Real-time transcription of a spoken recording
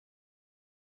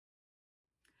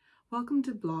Welcome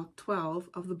to block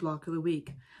 12 of the block of the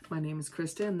week. My name is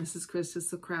Krista and this is Krista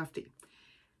So Crafty.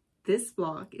 This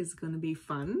block is going to be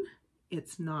fun.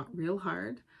 It's not real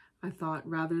hard. I thought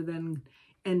rather than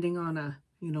ending on a,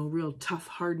 real tough,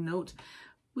 hard note,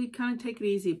 we'd kind of take it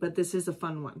easy, but this is a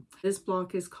fun one. This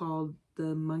block is called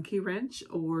the Monkey Wrench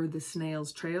or the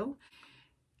Snail's Trail.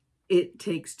 It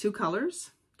takes 2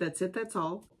 colors. That's it, that's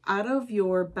all. Out of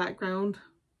your background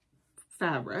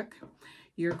fabric,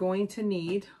 you're going to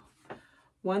need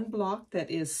 1 block that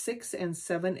is 6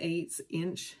 7/8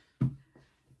 inch.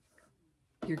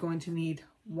 You're going to need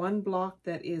 1 block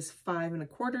that is 5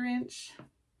 1/4 inch.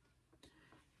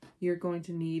 You're going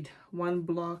to need 1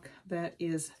 block that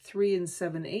is 3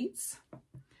 7/8.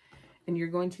 And you're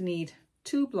going to need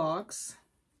 2 blocks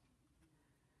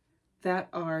that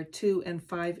are 2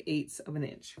 5/8 of an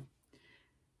inch.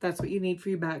 That's what you need for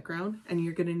your background, and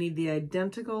you're going to need the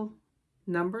identical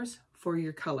numbers for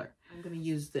your color. I'm going to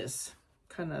use this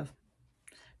kind of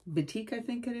batik, I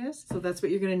think it is. So that's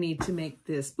what you're going to need to make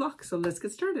this block. So let's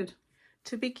get started.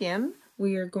 To begin,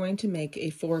 we are going to make a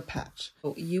 4 patch.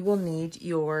 So you will need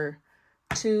your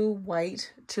 2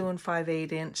 white 2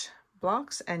 5/8 inch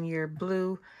blocks, and your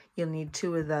blue, you'll need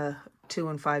 2 of the 2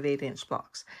 5/8 inch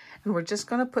blocks. And we're just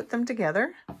going to put them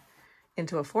together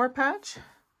into a 4 patch,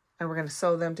 and we're going to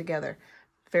sew them together.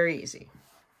 Very easy.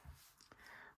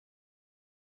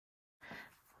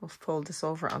 We'll fold this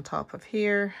over on top of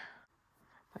here,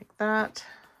 like that.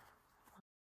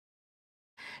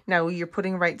 Now you're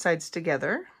putting right sides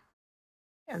together,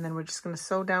 and then we're just going to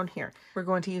sew down here. We're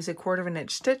going to use a 1/4 inch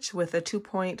stitch with a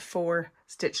 2.4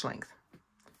 stitch length.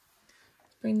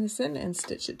 Bring this in and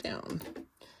stitch it down.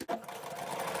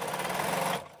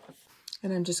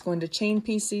 And I'm just going to chain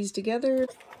piece these together.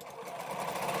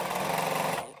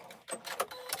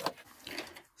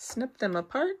 Snip them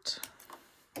apart.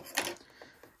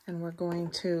 And we're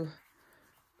going to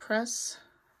press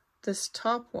this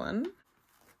top one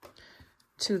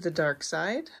to the dark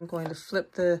side. I'm going to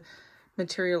flip the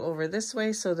material over this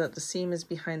way so that the seam is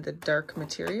behind the dark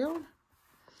material.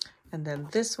 And then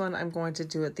this one, I'm going to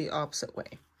do it the opposite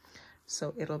way.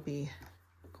 So it'll be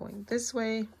going this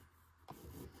way.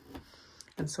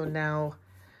 And so now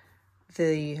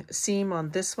the seam on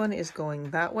this one is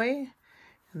going that way,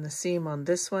 and the seam on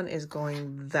this one is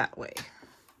going that way.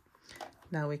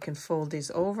 Now we can fold these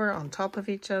over on top of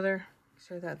each other, make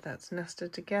sure that that's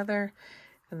nested together,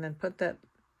 and then put that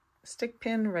stick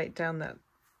pin right down that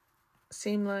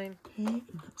seam line. Okay,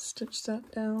 let's stitch that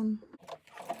down.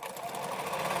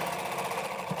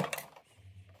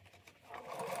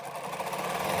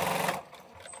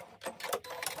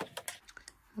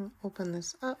 I'll open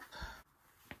this up.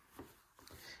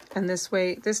 And this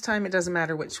way, this time it doesn't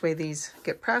matter which way these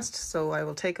get pressed, so I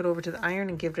will take it over to the iron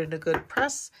and give it a good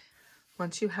press.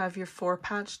 Once you have your 4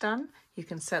 patch done, you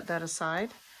can set that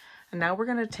aside. And now we're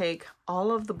going to take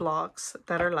all of the blocks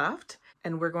that are left,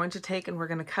 and we're going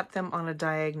to cut them on a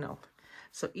diagonal.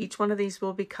 So each one of these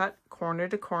will be cut corner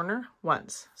to corner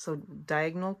once. So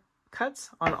diagonal cuts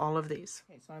on all of these.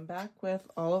 Okay, so I'm back with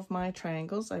all of my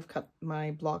triangles. I've cut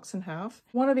my blocks in half.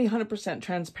 I want to be 100%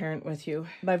 transparent with you.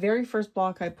 My very first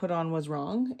block I put on was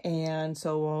wrong, and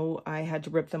so I had to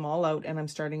rip them all out, and I'm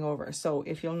starting over. So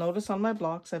if you'll notice on my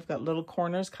blocks, I've got little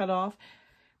corners cut off.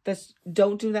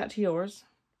 Don't do that to yours.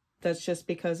 That's just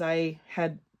because I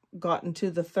had gotten to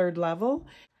the 3rd level.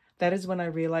 That is when I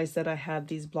realized that I had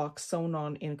these blocks sewn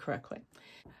on incorrectly.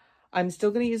 I'm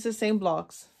still going to use the same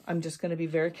blocks. I'm just going to be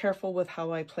very careful with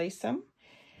how I place them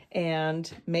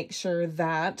and make sure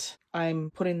that I'm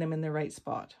putting them in the right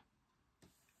spot.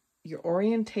 Your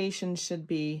orientation should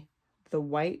be the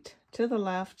white to the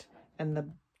left and the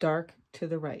dark to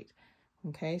the right.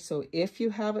 Okay, so if you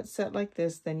have it set like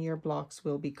this, then your blocks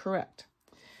will be correct.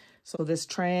 So this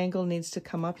triangle needs to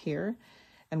come up here,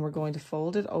 and we're going to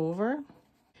fold it over,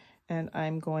 and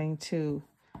I'm going to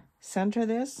center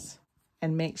this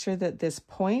and make sure that this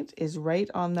point is right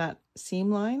on that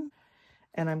seam line.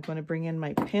 And I'm going to bring in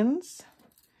my pins,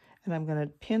 and I'm going to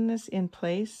pin this in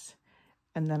place,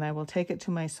 and then I will take it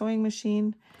to my sewing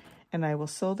machine, and I will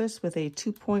sew this with a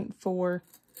 2.4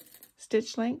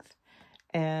 stitch length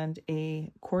and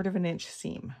a 1/4 inch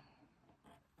seam.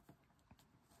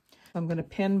 I'm going to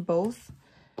pin both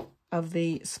of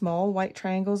the small white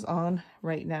triangles on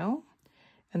right now.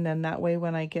 And then that way,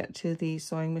 when I get to the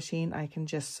sewing machine, I can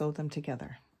just sew them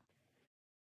together.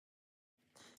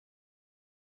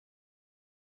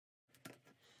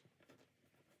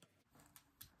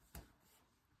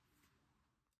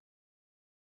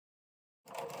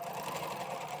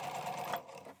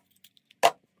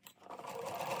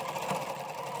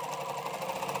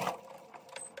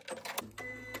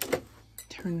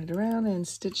 Turn it around and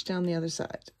stitch down the other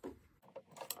side.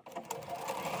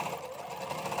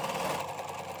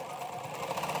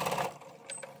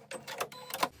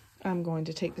 I'm going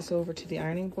to take this over to the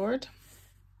ironing board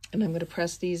and I'm going to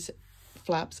press these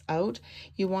flaps out.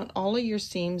 You want all of your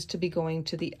seams to be going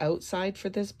to the outside for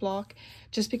this block.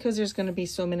 Just because there's going to be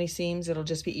so many seams, it'll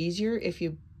just be easier if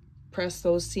you press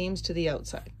those seams to the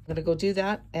outside. I'm going to go do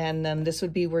that, and then this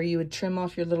would be where you would trim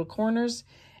off your little corners,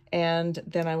 and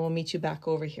then I will meet you back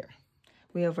over here.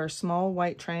 We have our small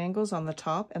white triangles on the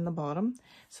top and the bottom,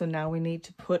 so now we need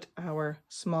to put our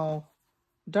small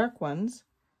dark ones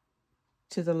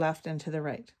to the left and to the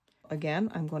right.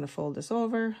 Again, I'm going to fold this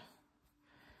over,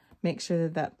 make sure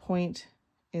that that point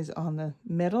is on the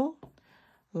middle,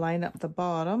 line up the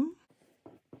bottom,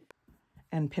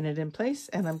 and pin it in place,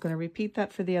 and I'm going to repeat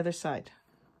that for the other side.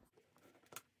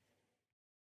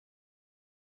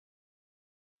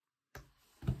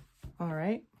 All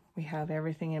right, we have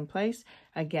everything in place.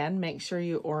 Again, make sure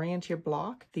you orient your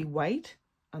block, the white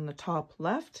on the top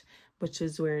left, which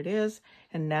is where it is,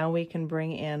 and now we can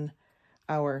bring in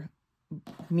our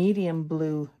medium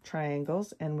blue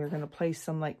triangles, and we're going to place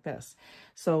them like this.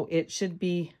 So it should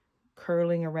be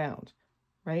curling around,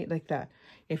 right, like that.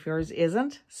 If yours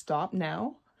isn't, stop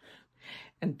now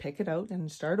and pick it out and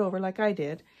start over like I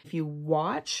did. If you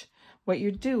watch what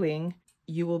you're doing,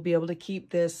 you will be able to keep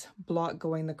this block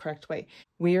going the correct way.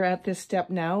 We are at this step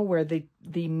now where the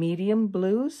medium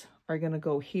blues are going to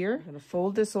go here. I'm going to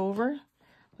fold this over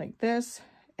like this,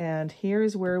 and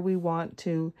here's where we want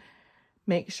to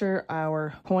make sure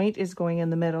our point is going in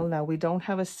the middle. Now we don't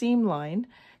have a seam line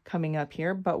coming up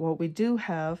here, but what we do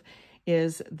have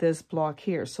is this block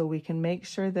here. So we can make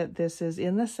sure that this is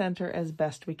in the center as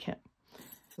best we can.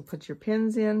 So put your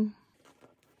pins in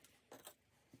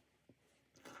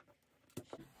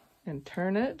and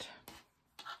turn it.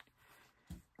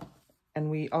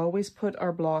 And we always put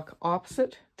our block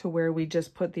opposite to where we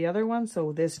just put the other one.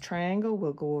 So this triangle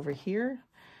will go over here.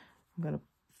 I'm going to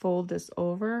fold this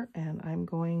over, and I'm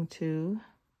going to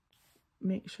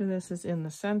make sure this is in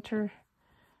the center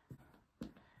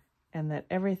and that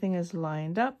everything is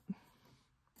lined up.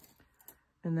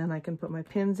 And then I can put my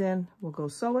pins in, we'll go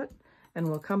sew it, and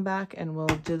we'll come back and we'll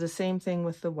do the same thing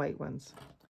with the white ones.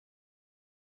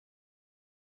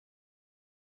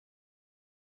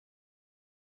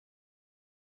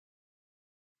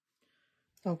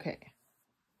 Okay,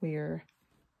 we're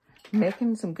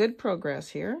making some good progress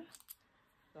here.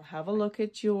 So have a look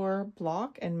at your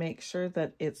block and make sure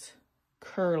that it's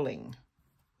curling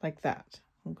like that,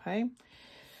 okay?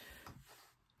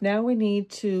 Now we need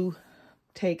to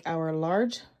take our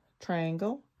large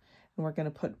triangle, and we're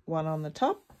going to put one on the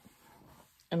top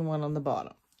and one on the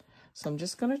bottom. So I'm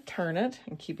just going to turn it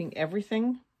and keeping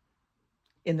everything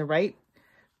in the right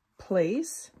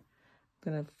place.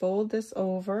 I'm going to fold this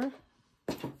over.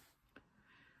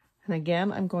 And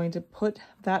again, I'm going to put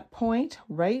that point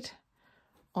right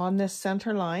on this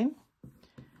center line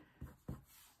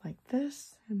like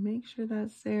this and make sure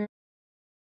that's there.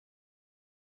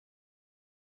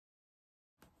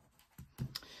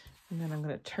 And then I'm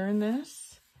going to turn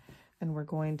this, and we're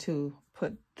going to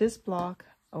put this block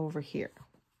over here.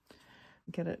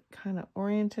 Get it kind of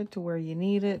oriented to where you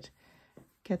need it.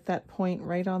 Get that point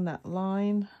right on that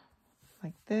line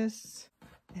like this,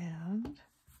 and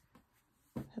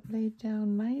it laid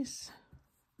down nice.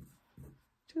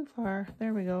 Too far.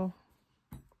 There we go.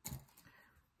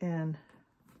 And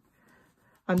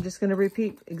I'm just going to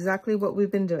repeat exactly what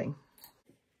we've been doing.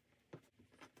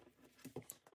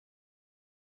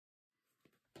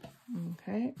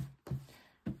 Okay.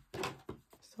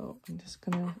 So I'm just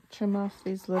going to trim off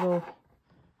these little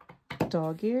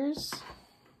dog ears.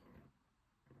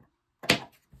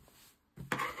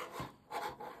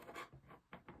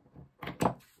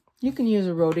 You can use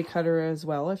a rotary cutter as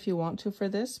well if you want to for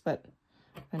this, but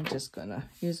I'm just gonna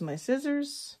use my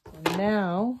scissors. And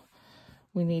now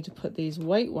we need to put these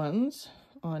white ones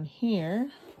on here,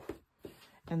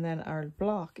 and then our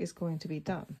block is going to be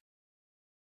done.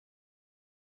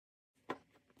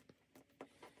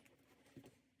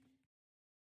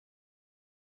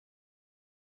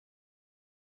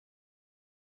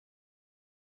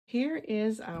 Here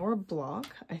is our block.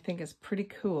 I think it's pretty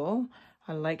cool.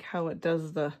 I like how it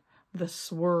does the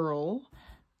swirl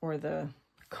or the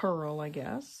curl, I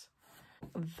guess.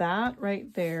 That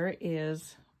right there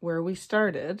is where we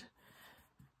started,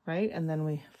 right? And then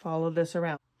we follow this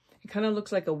around. It kind of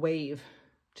looks like a wave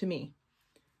to me.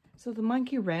 So the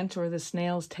monkey wrench or the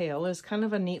snail's tail is kind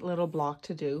of a neat little block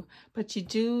to do, but you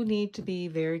do need to be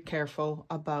very careful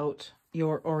about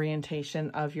your orientation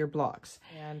of your blocks.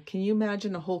 And can you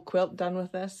imagine a whole quilt done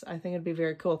with this? I think it'd be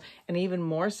very cool. And even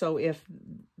more so if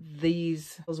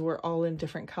these were all in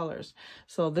different colors.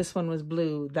 So this one was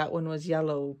blue, that one was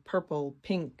yellow, purple,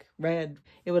 pink, red.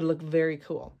 It would look very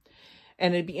cool.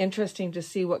 And it'd be interesting to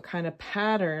see what kind of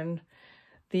pattern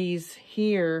these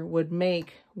here would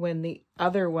make when the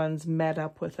other ones met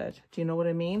up with it. Do you know what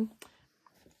I mean?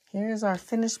 Here's our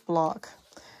finished block.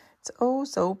 It's oh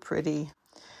so pretty.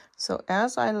 So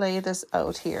as I lay this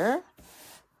out here,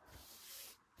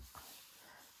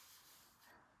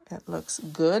 it looks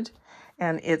good,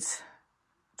 and it's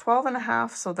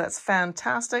 12.5, so that's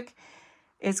fantastic.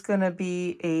 It's going to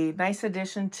be a nice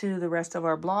addition to the rest of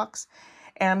our blocks.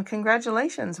 And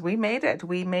congratulations, we made it.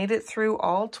 We made it through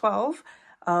all 12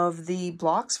 of the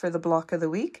blocks for the block of the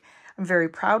week. I'm very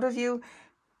proud of you.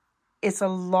 It's a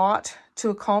lot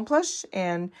to accomplish,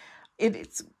 and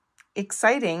it's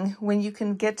exciting when you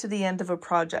can get to the end of a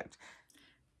project.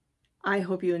 I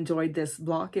hope you enjoyed this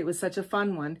block. It was such a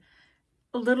fun one.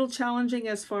 A little challenging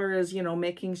as far as, you know,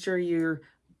 making sure your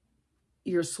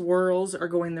swirls are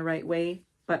going the right way.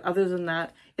 But other than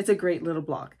that, it's a great little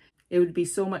block. It would be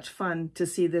so much fun to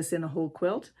see this in a whole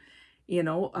quilt. You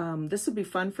know, this would be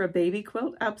fun for a baby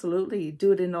quilt. Absolutely.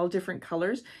 Do it in all different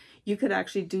colors. You could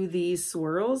actually do these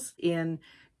swirls in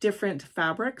different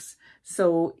fabrics.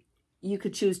 So you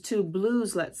could choose 2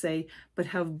 blues, let's say, but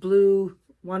have blue,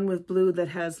 one with blue that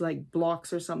has like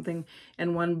blocks or something,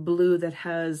 and one blue that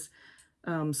has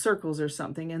circles or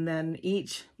something. And then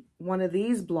each one of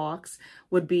these blocks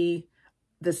would be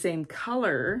the same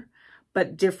color,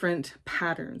 but different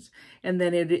patterns. And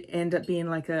then it'd end up being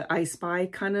like a I Spy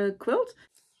kind of quilt.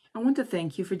 I want to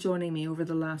thank you for joining me over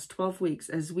the last 12 weeks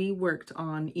as we worked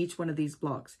on each one of these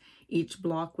blocks. Each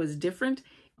block was different.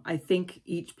 I think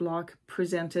each block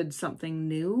presented something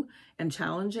new and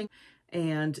challenging,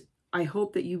 and I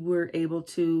hope that you were able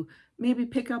to maybe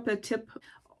pick up a tip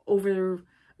over,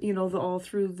 you know, all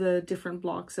through the different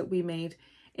blocks that we made.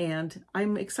 And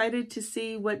I'm excited to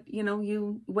see what,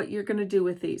 what you're going to do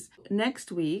with these.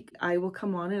 Next week, I will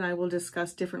come on and I will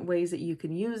discuss different ways that you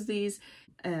can use these,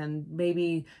 and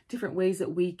maybe different ways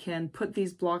that we can put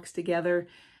these blocks together.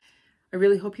 I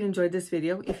really hope you enjoyed this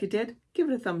video. If you did, give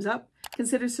it a thumbs up.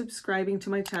 Consider subscribing to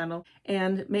my channel,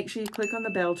 and make sure you click on the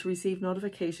bell to receive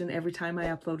notification every time I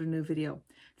upload a new video.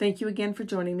 Thank you again for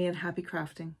joining me, and happy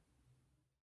crafting.